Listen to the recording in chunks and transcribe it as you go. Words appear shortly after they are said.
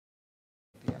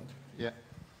Yeah.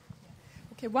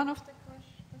 Okay, one of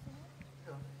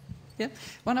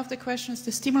the questions,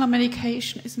 the stimulant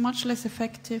medication is much less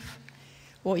effective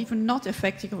or even not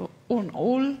effective on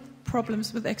all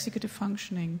problems with executive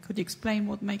functioning. Could you explain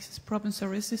what makes this problem so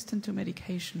resistant to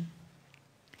medication?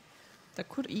 That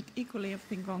could equally have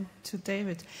been gone to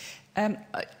David.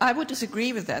 I would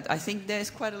disagree with that. I think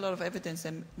there's quite a lot of evidence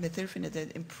that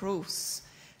methylphenidate improves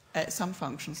some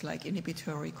functions like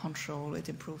inhibitory control. It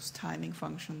improves timing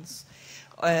functions.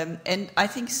 And I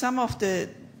think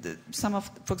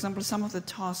for example, some of the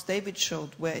tasks David showed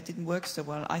where it didn't work so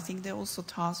well, I think there are also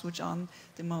tasks which aren't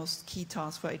the most key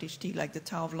tasks for ADHD, like the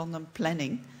Tower of London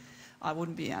planning. I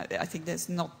think there's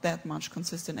not that much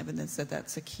consistent evidence that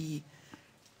that's a key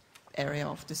area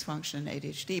of dysfunction in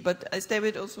ADHD. But as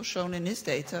David also shown in his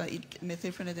data,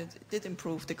 methylphenidate did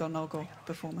improve the go-no-go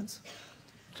performance.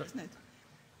 Isn't it?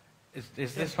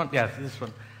 Is this one? Yeah, this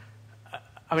one.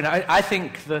 I mean, I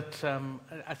think that,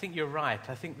 I think you're right.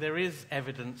 I think there is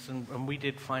evidence, and we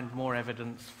did find more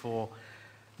evidence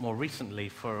more recently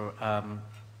for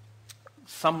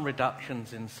some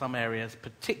reductions in some areas,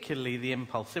 particularly the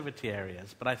impulsivity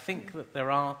areas. But I think that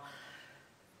there are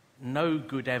no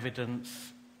good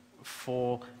evidence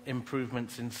for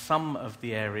improvements in some of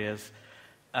the areas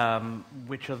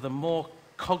which are the more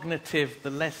cognitive, the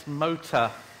less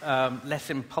motor, less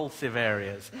impulsive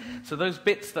areas. So those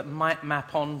bits that might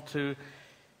map onto,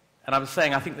 and I was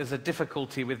saying I think there's a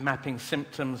difficulty with mapping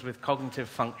symptoms with cognitive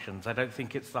functions. I don't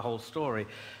think it's the whole story.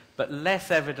 But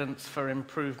less evidence for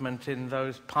improvement in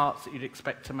those parts that you'd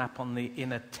expect to map on the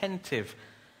inattentive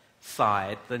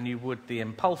side than you would the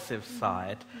impulsive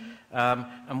side.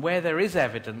 And where there is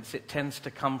evidence, it tends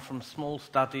to come from small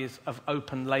studies of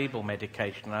open-label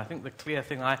medication. And I think the clear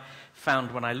thing I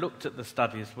found when I looked at the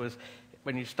studies was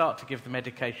when you start to give the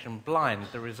medication blind,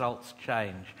 the results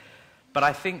change. But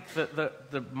I think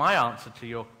that my answer to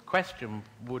your question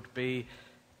would be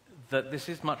that this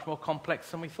is much more complex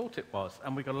than we thought it was,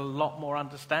 and we've got a lot more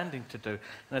understanding to do.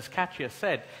 And as Katja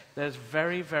said, there's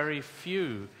very, very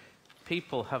few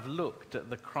people have looked at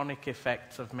the chronic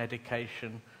effects of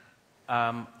medication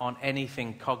on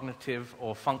anything cognitive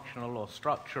or functional or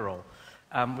structural.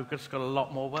 We've just got a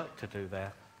lot more work to do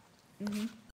there. Mm-hmm.